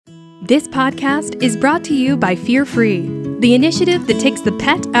This podcast is brought to you by Fear Free, the initiative that takes the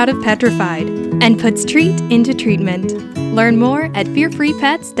pet out of petrified and puts treat into treatment. Learn more at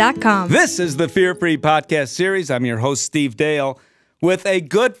fearfreepets.com. This is the Fear Free podcast series. I'm your host, Steve Dale, with a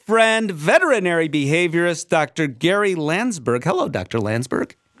good friend, veterinary behaviorist, Dr. Gary Landsberg. Hello, Dr.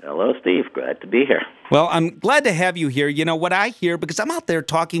 Landsberg. Hello, Steve. Glad to be here. Well, I'm glad to have you here. You know, what I hear, because I'm out there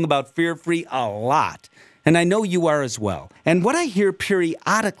talking about Fear Free a lot, and I know you are as well. And what I hear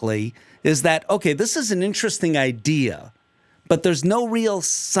periodically is that, okay, this is an interesting idea, but there's no real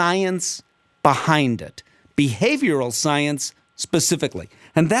science behind it, behavioral science specifically.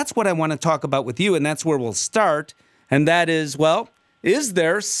 And that's what I want to talk about with you, and that's where we'll start. And that is, well, is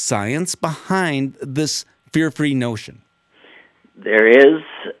there science behind this fear-free notion? There is,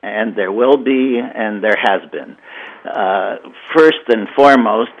 and there will be, and there has been. First and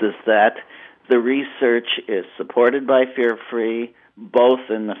foremost is that the research is supported by Fear Free, both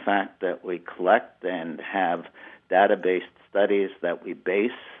in the fact that we collect and have database studies that we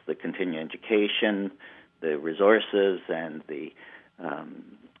base the continuing education, the resources, and the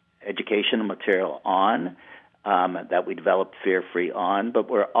educational material on, that we developed Fear Free on, but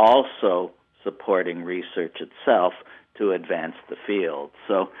we're also supporting research itself to advance the field.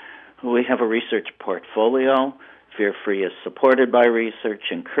 So we have a research portfolio. Fear Free is supported by research,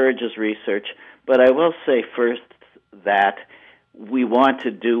 encourages research, but I will say first that we want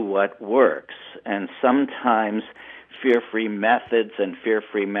to do what works, and sometimes fear-free methods and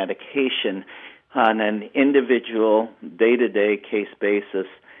fear-free medication on an individual, day-to-day case basis,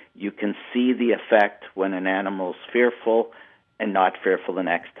 you can see the effect when an animal's fearful and not fearful the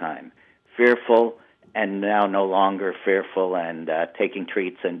next time. Fearful and now no longer fearful and taking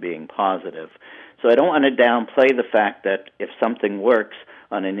treats and being positive. So I don't want to downplay the fact that if something works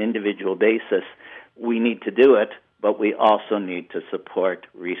on an individual basis, we need to do it, but we also need to support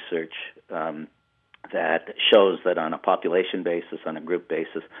research that shows that on a population basis, on a group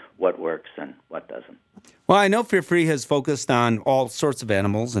basis, what works and what doesn't. Well, I know Fear Free has focused on all sorts of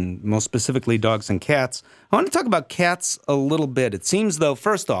animals, and most specifically dogs and cats. I want to talk about cats a little bit. It seems, though,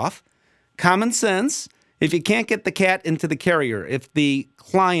 first off, common sense, if you can't get the cat into the carrier, if the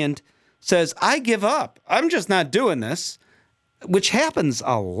client says, I give up, I'm just not doing this, which happens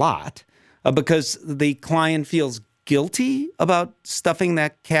a lot because the client feels guilty about stuffing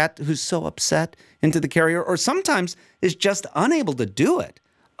that cat who's so upset into the carrier, or sometimes is just unable to do it,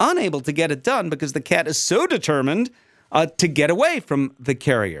 unable to get it done because the cat is so determined to get away from the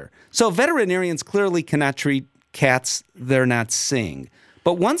carrier. So veterinarians clearly cannot treat cats they're not seeing.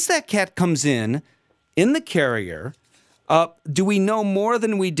 But once that cat comes in the carrier, do we know more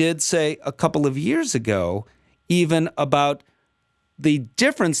than we did, say, a couple of years ago, even about the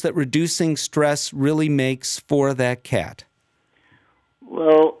difference that reducing stress really makes for that cat?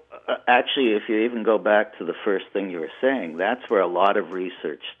 Well, actually, if you even go back to the first thing you were saying, that's where a lot of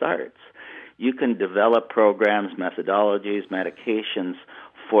research starts. You can develop programs, methodologies, medications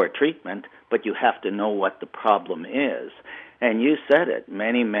for treatment, but you have to know what the problem is. And you said it,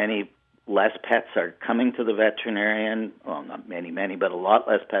 many less pets are coming to the veterinarian. Well, not many, but a lot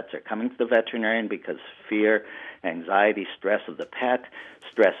less pets are coming to the veterinarian because fear, anxiety, stress of the pet,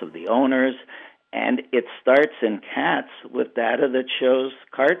 stress of the owners. And it starts in cats with data that shows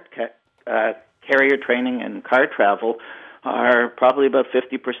carrier training and car travel are probably about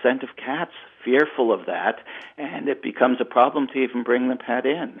 50% of cats fearful of that, and it becomes a problem to even bring the pet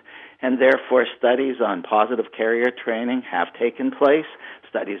in. And therefore, studies on positive carrier training have taken place.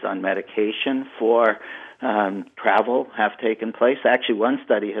 Studies on medication for travel have taken place. Actually, one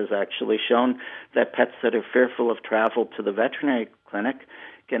study has actually shown that pets that are fearful of travel to the veterinary clinic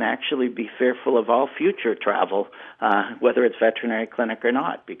can actually be fearful of all future travel, whether it's veterinary clinic or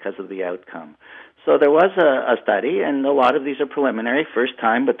not, because of the outcome. So there was a study, and a lot of these are preliminary, first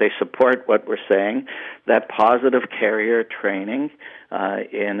time, but they support what we're saying, that positive carrier training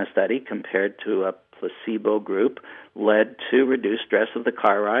in a study compared to a placebo group led to reduced stress of the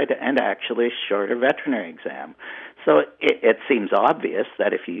car ride and actually a shorter veterinary exam. So it seems obvious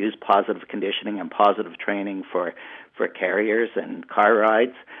that if you use positive conditioning and positive training for carriers and car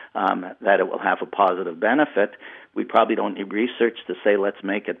rides, that it will have a positive benefit. We probably don't need research to say let's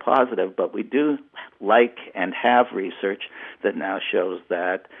make it positive, but we do like and have research that now shows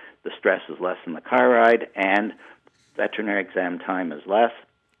that the stress is less in the car ride and veterinary exam time is less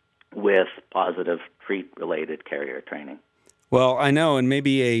with positive treat-related carrier training. Well, I know, and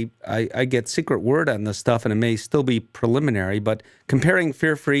maybe I get secret word on this stuff, and it may still be preliminary, but comparing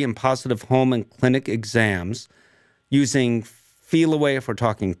fear-free and positive home and clinic exams using feel away if we're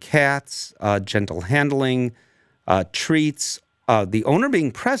talking cats, gentle handling, treats, the owner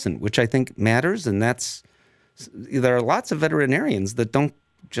being present, which I think matters, and there are lots of veterinarians that don't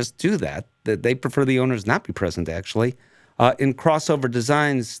just do that they prefer the owners not be present, actually. In crossover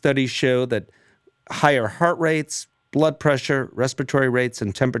designs, studies show that higher heart rates, blood pressure, respiratory rates,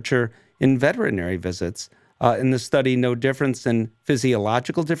 and temperature in veterinary visits. In the study, no difference in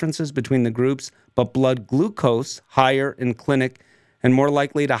physiological differences between the groups, but blood glucose higher in clinic and more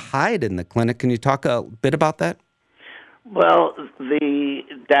likely to hide in the clinic. Can you talk a bit about that? Well, the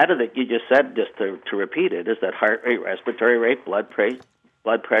data that you just said, just to repeat it, is that heart rate, respiratory rate, blood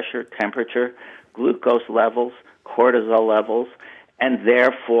pressure, temperature, glucose levels, cortisol levels, and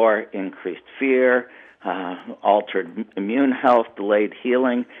therefore increased fear, altered immune health, delayed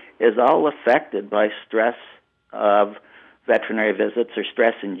healing, is all affected by stress of veterinary visits or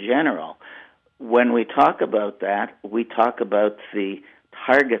stress in general. When we talk about that, we talk about the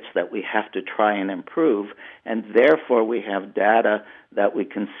targets that we have to try and improve, and therefore we have data that we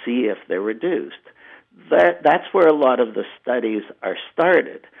can see if they're reduced. That's where a lot of the studies are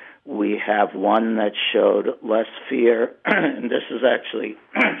started. We have one that showed less fear, and this is actually,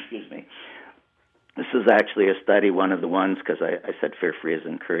 this is actually a study, one of the ones, because I said Fear Free is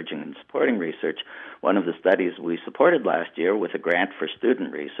encouraging and supporting research. One of the studies we supported last year with a grant for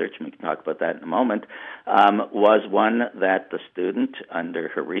student research, and we can talk about that in a moment, was one that the student, under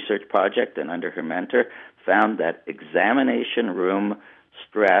her research project and under her mentor, found that examination room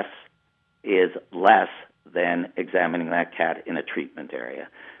stress is less than examining that cat in a treatment area.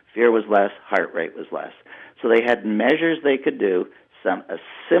 Fear was less, heart rate was less. So they had measures they could do, a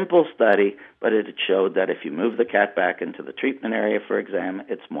simple study, but it showed that if you move the cat back into the treatment area for exam,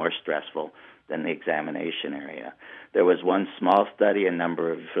 it's more stressful than the examination area. There was one small study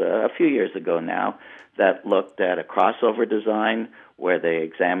a few years ago now that looked at a crossover design where they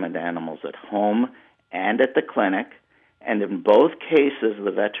examined animals at home and at the clinic, and in both cases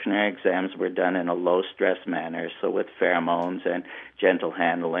the veterinary exams were done in a low-stress manner, so with pheromones and gentle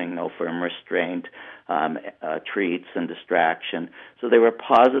handling, no firm restraint, treats and distraction. So they were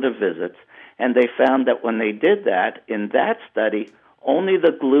positive visits, and they found that when they did that, in that study, only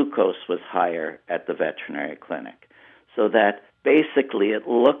the glucose was higher at the veterinary clinic. So that basically it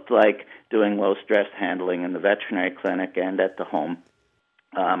looked like doing low-stress handling in the veterinary clinic and at the home,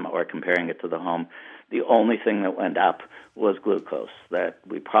 or comparing it to the home. The only thing that went up was glucose, that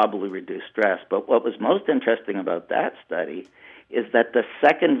we probably reduced stress. But what was most interesting about that study is that the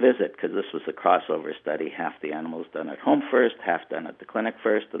second visit, because this was a crossover study, half the animals done at home first, half done at the clinic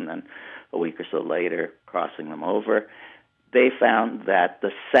first, and then a week or so later crossing them over, they found that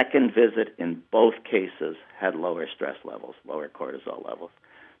the second visit in both cases had lower stress levels, lower cortisol levels.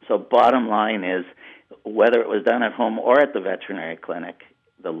 So bottom line is, whether it was done at home or at the veterinary clinic,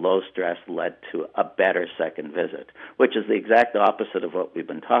 the low stress led to a better second visit, which is the exact opposite of what we've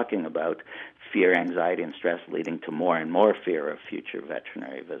been talking about, fear, anxiety, and stress leading to more and more fear of future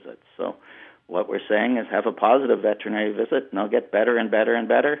veterinary visits. So what we're saying is have a positive veterinary visit, and they'll get better and better and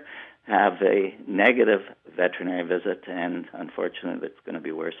better. Have a negative veterinary visit, and unfortunately it's going to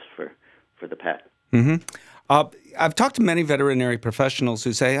be worse for the pet. Mm-hmm. I've talked to many veterinary professionals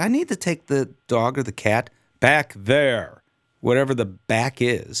who say, I need to take the dog or the cat back there, whatever the back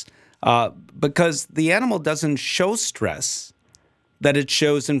is, because the animal doesn't show stress that it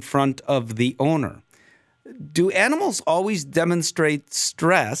shows in front of the owner. Do animals always demonstrate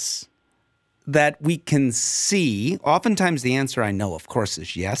stress that we can see? Oftentimes the answer, I know, of course,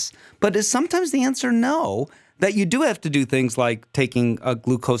 is yes, but is sometimes the answer no, that you do have to do things like taking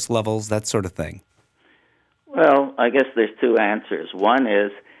glucose levels, that sort of thing? Well, I guess there's two answers. One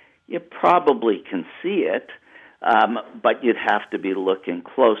is you probably can see it, but you'd have to be looking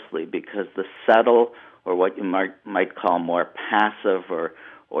closely, because the subtle, or what you might call more passive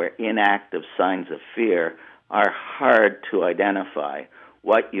or inactive signs of fear are hard to identify.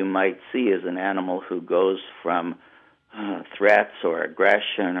 What you might see is an animal who goes from threats or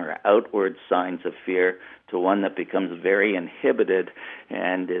aggression or outward signs of fear to one that becomes very inhibited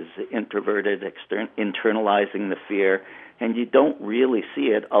and is introverted, internalizing the fear, and you don't really see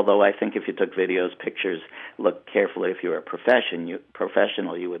it, although I think if you took videos, pictures, look carefully, if you were a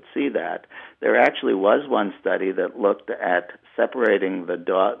professional, you would see that. There actually was one study that looked at separating the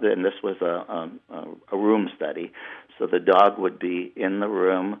dog, and this was a room study, so the dog would be in the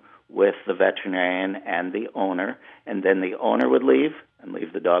room with the veterinarian and the owner, and then the owner would leave and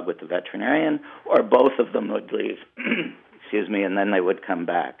leave the dog with the veterinarian, or both of them would leave, and then they would come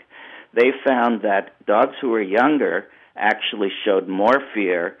back. They found that dogs who were younger actually showed more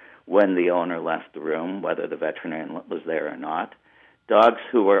fear when the owner left the room, whether the veterinarian was there or not. Dogs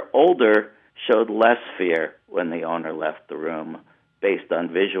who were older showed less fear when the owner left the room based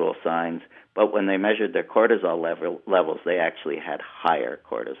on visual signs, but when they measured their cortisol levels, they actually had higher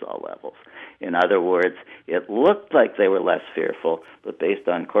cortisol levels. In other words, it looked like they were less fearful, but based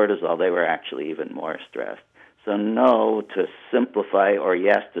on cortisol, they were actually even more stressed. So no to simplify, or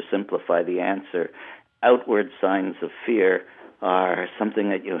yes to simplify the answer. Outward signs of fear are something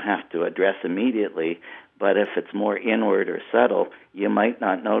that you have to address immediately, but if it's more inward or subtle, you might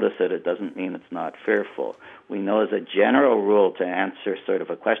not notice it. It doesn't mean it's not fearful. We know as a general rule, to answer sort of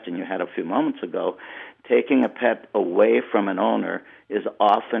a question you had a few moments ago, taking a pet away from an owner is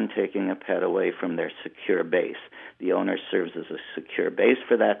often taking a pet away from their secure base. The owner serves as a secure base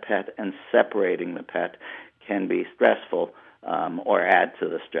for that pet, and separating the pet can be stressful or add to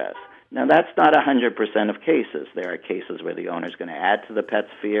the stress. Now, that's not 100% of cases. There are cases where the owner is going to add to the pet's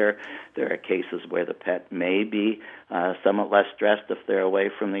fear. There are cases where the pet may be somewhat less stressed if they're away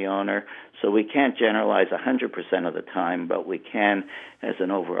from the owner. So we can't generalize 100% of the time, but we can, as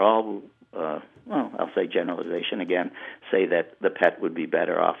an overall, I'll say generalization again, say that the pet would be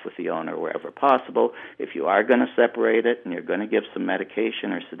better off with the owner wherever possible. If you are going to separate it and you're going to give some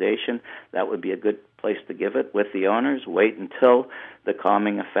medication or sedation, that would be a good place to give it with the owners. Wait until the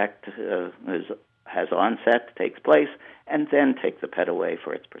calming effect has onset, takes place, and then take the pet away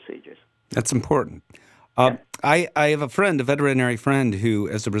for its procedures. That's important. I have a friend, a veterinary friend, who,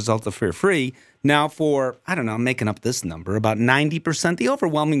 as a result of Fear Free, now for, I'm making up this number, about 90%, the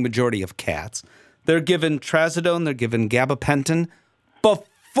overwhelming majority of cats, they're given trazodone, they're given gabapentin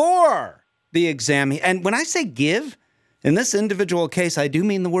before the exam. And when I say give, in this individual case, I do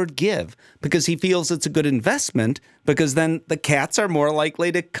mean the word give, because he feels it's a good investment, because then the cats are more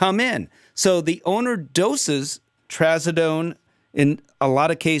likely to come in. So the owner doses trazodone, in a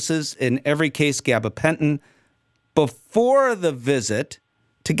lot of cases, in every case, gabapentin, before the visit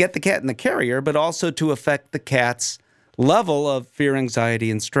to get the cat in the carrier, but also to affect the cat's level of fear,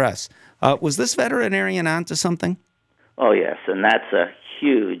 anxiety, and stress. Was this veterinarian onto something? Oh, yes, and that's a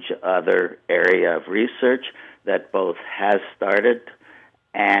huge other area of research that both has started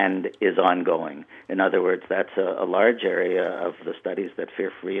and is ongoing. In other words, that's a large area of the studies that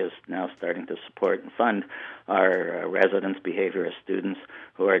Fear Free is now starting to support and fund are residents, behaviorist students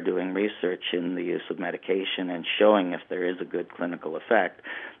who are doing research in the use of medication and showing if there is a good clinical effect.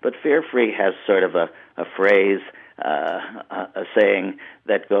 But Fear Free has sort of a phrase, a saying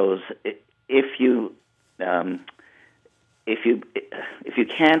that goes, if you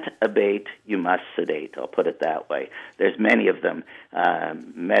can't abate, you must sedate. I'll put it that way. There's many of them.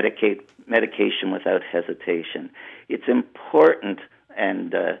 Medication without hesitation. It's important,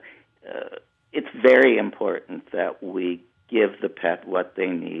 and it's very important that we give the pet what they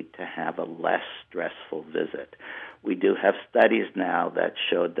need to have a less stressful visit. We do have studies now that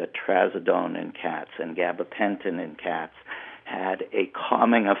showed that trazodone in cats and gabapentin in cats had a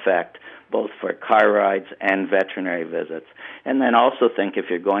calming effect both for car rides and veterinary visits. And then also think if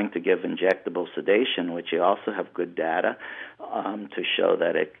you're going to give injectable sedation, which you also have good data to show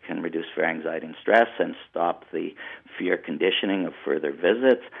that it can reduce fear, anxiety, and stress and stop the fear conditioning of further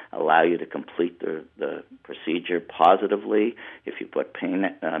visits, allow you to complete the procedure positively. If you put pain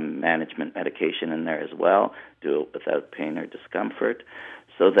management medication in there as well, do it without pain or discomfort.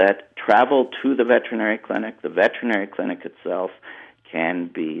 So that travel to the veterinary clinic itself,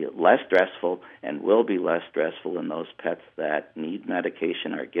 can be less stressful and will be less stressful in those pets that need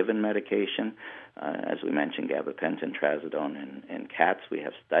medication or given medication. As we mentioned, gabapentin, trazodone in cats, we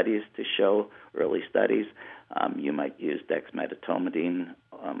have studies to show, early studies. You might use dexmedetomidine,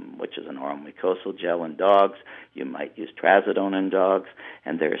 which is an oral mucosal gel in dogs. You might use trazodone in dogs.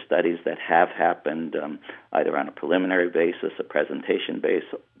 And there are studies that have happened either on a preliminary basis, a presentation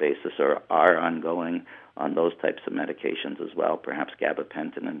basis, or are ongoing on those types of medications as well, perhaps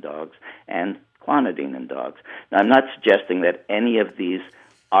gabapentin in dogs and clonidine in dogs. Now, I'm not suggesting that any of these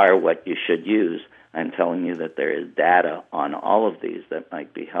are what you should use. I'm telling you that there is data on all of these that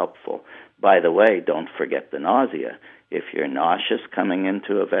might be helpful. By the way, don't forget the nausea. If you're nauseous coming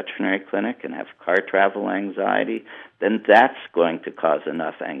into a veterinary clinic and have car travel anxiety, then that's going to cause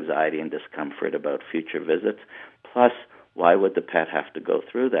enough anxiety and discomfort about future visits. Plus, why would the pet have to go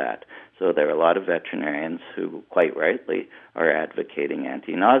through that? So there are a lot of veterinarians who, quite rightly, are advocating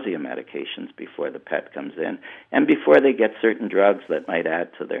anti-nausea medications before the pet comes in and before they get certain drugs that might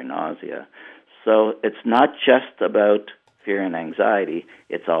add to their nausea. So it's not just about fear and anxiety,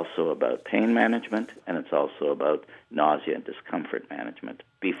 it's also about pain management, and it's also about nausea and discomfort management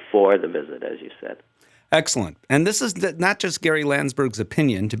before the visit, as you said. Excellent. And this is not just Gary Landsberg's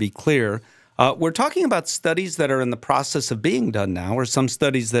opinion, to be clear. We're talking about studies that are in the process of being done now, or some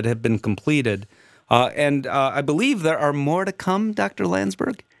studies that have been completed. And I believe there are more to come, Dr.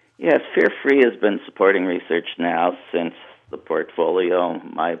 Landsberg? Yes, Fear Free has been supporting research now since the portfolio.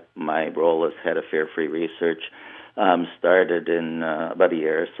 My role as head of Fear Free Research started in about a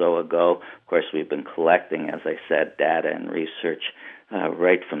year or so ago. Of course, we've been collecting, as I said, data and research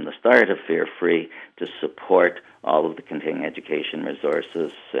right from the start of Fear Free to support all of the continuing education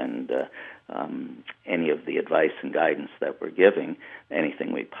resources and any of the advice and guidance that we're giving,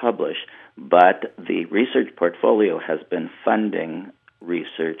 anything we publish. But the research portfolio has been funding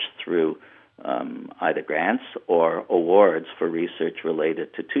research through either grants or awards for research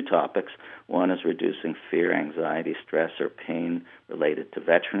related to two topics. One is reducing fear, anxiety, stress, or pain related to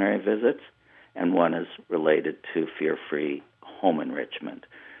veterinary visits, and one is related to fear-free home enrichment.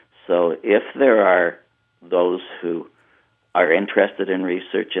 So if there are those who are interested in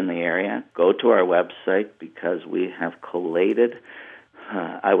research in the area, go to our website, because we have collated,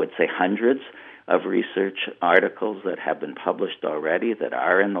 I would say, hundreds of research articles that have been published already that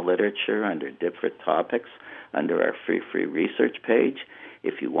are in the literature under different topics under our Fear Free Research page.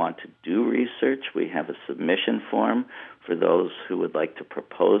 If you want to do research, we have a submission form for those who would like to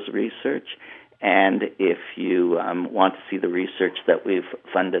propose research. And if you want to see the research that we've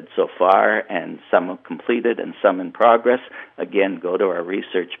funded so far, and some completed and some in progress, again, go to our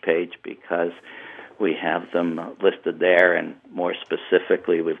research page, because we have them listed there. And more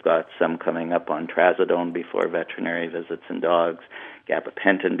specifically, we've got some coming up on trazodone before veterinary visits in dogs,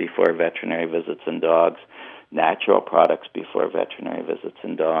 gabapentin before veterinary visits in dogs, natural products before veterinary visits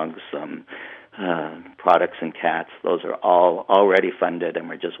in dogs, products in cats. Those are all already funded, and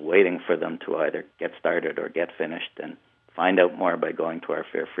we're just waiting for them to either get started or get finished. And find out more by going to our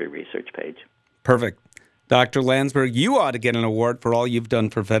Fear Free Research page. Perfect. Dr. Landsberg, you ought to get an award for all you've done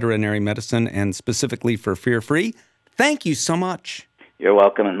for veterinary medicine and specifically for Fear Free. Thank you so much. You're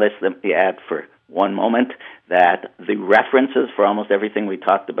welcome. And let me add for one moment that the references for almost everything we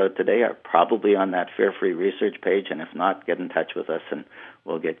talked about today are probably on that Fear Free Research page. And if not, get in touch with us and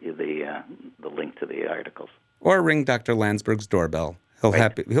we'll get you the link to the articles. Or ring Dr. Landsberg's doorbell. He'll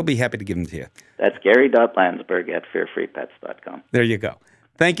be happy to give them to you. That's Gary.Landsberg@fearfreepets.com. There you go.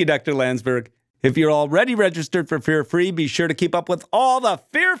 Thank you, Dr. Landsberg. If you're already registered for Fear Free, be sure to keep up with all the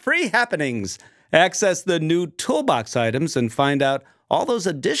Fear Free happenings. Access the new toolbox items and find out all those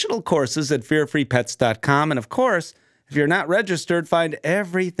additional courses at fearfreepets.com. And of course, if you're not registered, find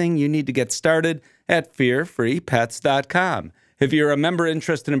everything you need to get started at fearfreepets.com. If you're a member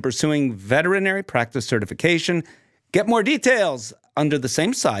interested in pursuing veterinary practice certification, get more details under the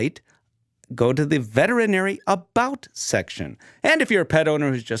same site. Go to the Veterinary About section. And if you're a pet owner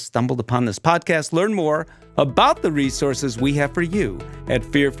who's just stumbled upon this podcast, learn more about the resources we have for you at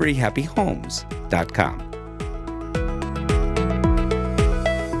fearfreehappyhomes.com.